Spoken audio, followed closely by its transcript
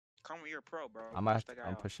Karma, you're a pro, bro. I might Push have that to, guy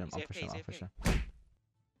I'm out. pushing him. He's I'm pushing him. AFK, I'm he's pushing AFK. him.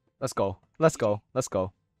 Let's go. Let's go. Let's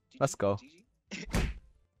go. Let's go. GG.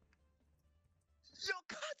 Yo,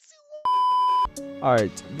 Katsu!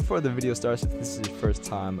 Alright, before the video starts, if this is your first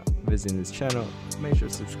time visiting this channel, make sure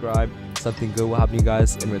to subscribe. Something good will happen to you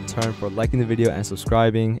guys in return for liking the video and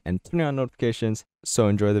subscribing and turning on notifications. So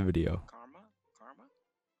enjoy the video. Karma?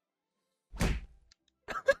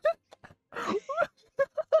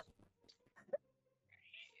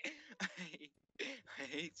 I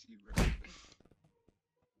hate you, bro.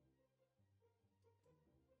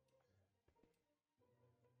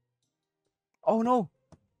 Oh no!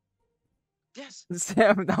 Yes!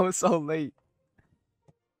 Sam, that was so late.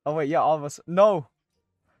 Oh wait, yeah, all of us. No!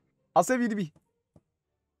 I'll save you to be.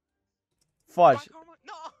 Fudge. Bye, Karma.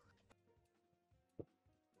 No!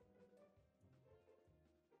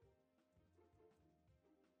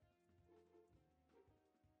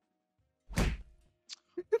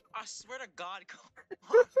 I swear to God, Karma.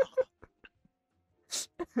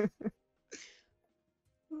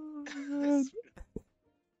 Oh,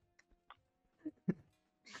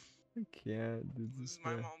 I can't do This this. is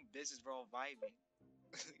my own business, bro. Vibing.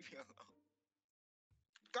 Leave me alone.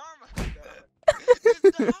 Karma!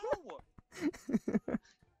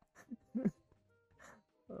 No!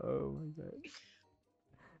 Oh my god.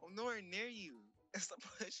 I'm nowhere near you. Stop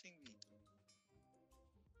pushing me.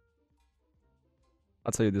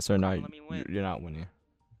 I'll tell you this right now, Karma, let me win. you're not winning.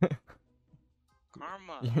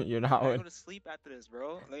 Karma. You're not I gotta winning. go to sleep after this,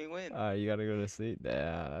 bro. Let me win. You gotta go to sleep.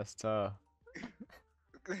 Yeah, that's tough.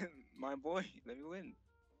 My boy, let me win.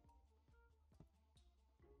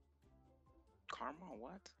 Karma,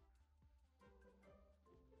 what?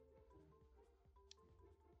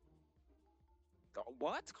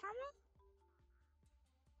 What, Karma?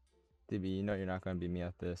 DB, you know you're not gonna beat me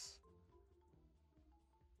at this.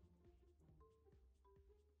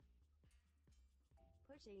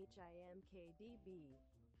 Push HIMKDB.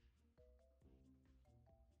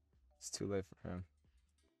 It's too late for him.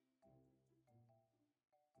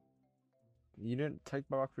 You didn't take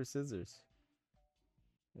my rock for scissors.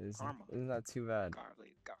 Isn't that too bad? Karma,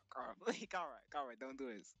 please. Karma, please. Karma, don't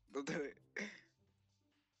do this. Don't do it.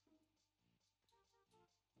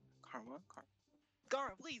 Karma.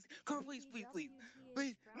 Karma, please. Karma, please, please, please.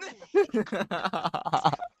 Please.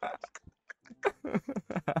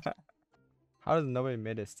 How has nobody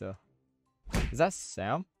made it still? Is that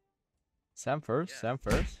Sam? Sam first? Yeah. Sam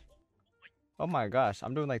first? Oh my gosh,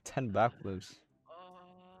 I'm doing like 10 backflips.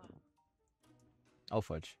 Oh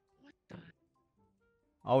fudge. What the?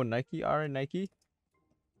 Oh, Nike? Alright, Nike.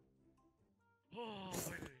 Oh,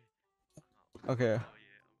 wait. Okay. Oh,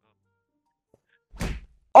 yeah.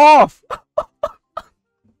 Off!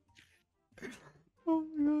 Oh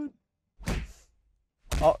my god.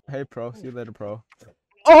 Oh, hey pro. See you later, pro.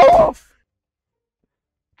 Off!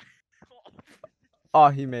 Oh,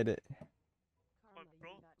 he made it. Karma, you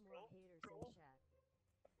got more haters in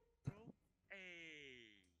chat.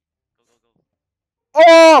 Hey. Go.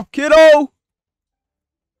 Off, kiddo!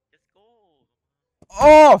 Let's go.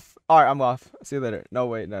 Off! Alright, I'm off. See you later. No,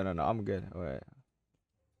 wait. No. I'm good. Wait.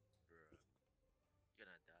 You're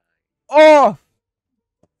gonna die. Off!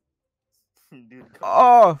 Dude,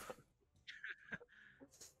 Off!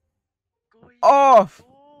 Off!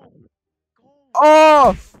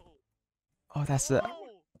 Off! Oh, that's it.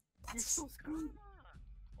 You're so screwed.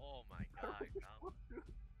 Oh my god, Karma. You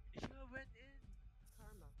should have went in.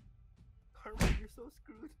 Karma, you're so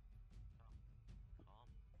screwed.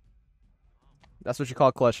 That's what you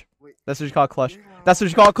call clutch. Wait. That's what you call clutch. Yeah. That's what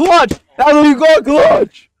you call clutch! That's what you call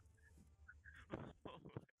clutch!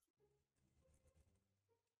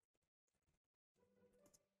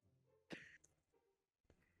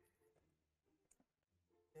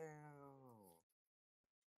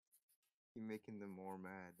 You're making them more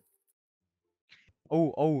mad.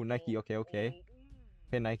 Oh, Nike. Okay. Okay,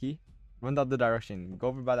 Nike. Run the other direction. Go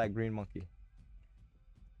over by that green monkey.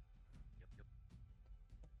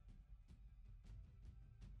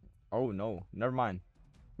 Oh, no. Never mind.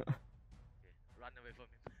 Okay, run away from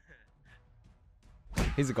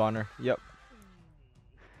him. He's a goner. Yep.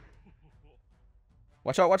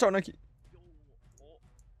 Watch out, Nike.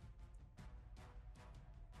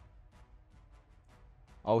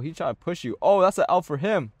 Oh, he tried to push you. Oh, that's an L for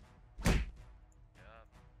him. Oh,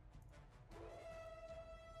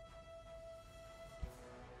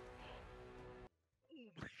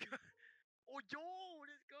 yo,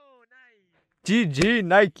 let's go, nice. GG,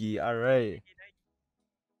 Nike. All right.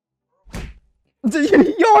 Yo,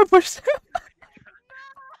 I pushed him.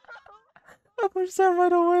 I pushed Sam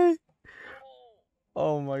right away.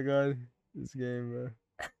 Oh my god. This game, bro.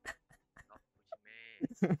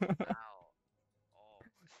 Ow. Oh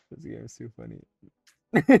This game is too funny.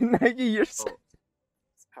 Nike, you're so...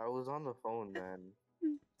 I was on the phone, man,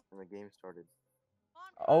 and the game started.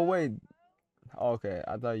 Oh wait. Okay,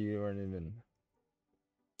 I thought you weren't even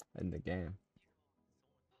in the game.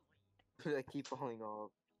 I keep falling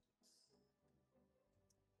off.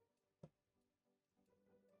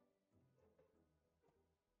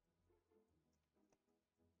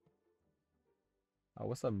 Oh,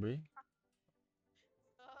 what's up, Bree?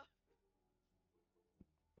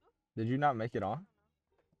 Did you not make it on?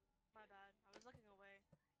 My bad. I was looking away.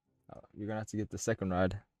 Oh, you're gonna have to get the second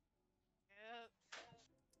ride. Yep.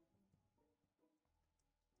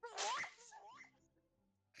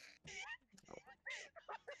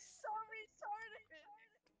 I'm so retarded.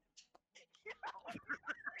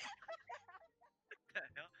 the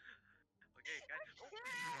hell? Okay, guys.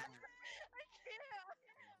 I can't.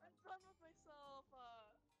 I'm done with myself.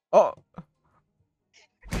 Oh.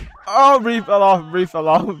 Oh, Bree fell off. Bree fell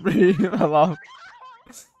off. Bree fell off.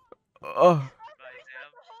 Oh. Bye, Sam.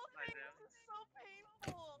 The whole Bye, thing Sam. is so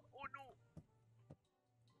painful. Oh no.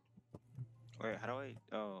 Wait, how do I?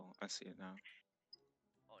 Oh, I see it now.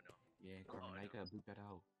 Oh no. Yeah, Oh, Carmen, I no. gotta boot that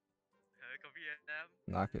out. Come here, Sam.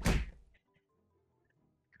 Knock it. Come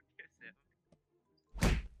here, Sam.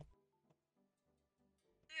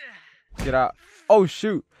 Yeah. Get out. Oh,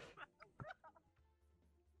 shoot.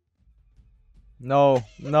 No,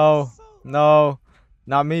 no, no.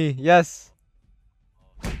 Not me. Yes.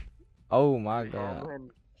 Oh my god.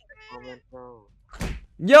 Comment, no.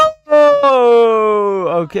 Yo!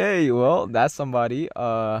 Okay, well, that's somebody.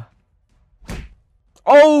 Oh!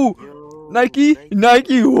 Yo, Nike,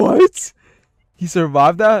 what? He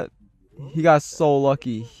survived that? He got so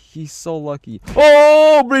lucky. He's so lucky.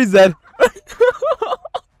 Oh, Bree's dead.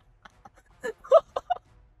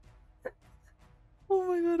 Oh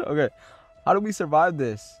my god. Okay. How do we survive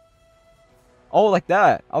this? Oh, like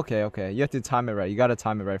that. Okay, okay. You have to time it right. You gotta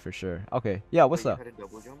time it right for sure. Okay. Yeah, what's Wait, up? you had a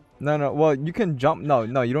double jump? No, no. Well, you can jump. No,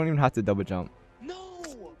 no. You don't even have to double jump. No.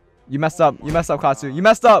 You messed up. You messed up, Katsu. You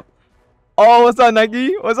messed up. Oh, what's up,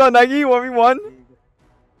 Nike? What's up, Nike? 1v1?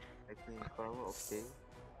 I think karma, okay.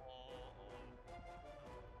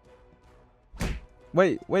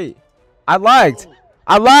 Wait, wait. I lagged.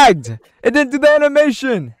 I lagged. It didn't do the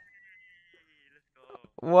animation.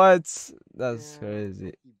 What? That's Yeah, crazy.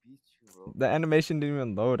 he beat you, bro. The animation didn't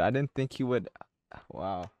even load. I didn't think he would.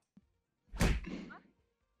 Wow.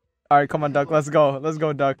 All right, come on, Duck. Let's go. Let's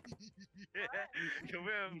go, Duck. Yeah. Come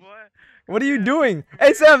here, boy. What are you doing?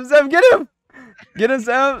 Hey, Sam, get him. Get him,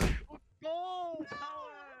 Sam. Go!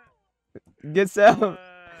 Power! Get Sam. Power!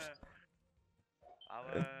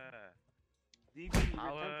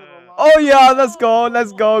 Oh, yeah. Let's go.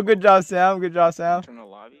 Let's go. Good job, Sam. Good job, Sam. Turn the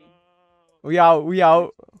lobby. We out. We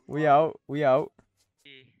out. We out. We out.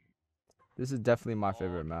 This is definitely my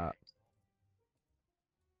favorite map.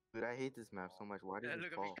 Dude, I hate this map so much. Why Yeah, does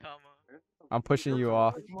look it at me, fall? Kama. I'm pushing you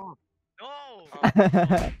off. Come on. No!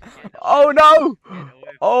 Oh, no. Get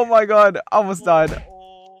away from Oh, me. my God. I almost died.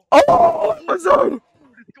 Oh! Oh, almost died.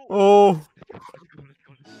 Let's go! Oh. Let's go, let's go, let's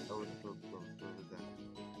go. That was close, close. Where was that?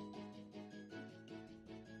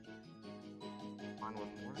 On one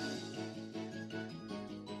more.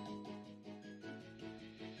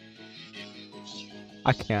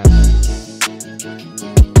 I can't.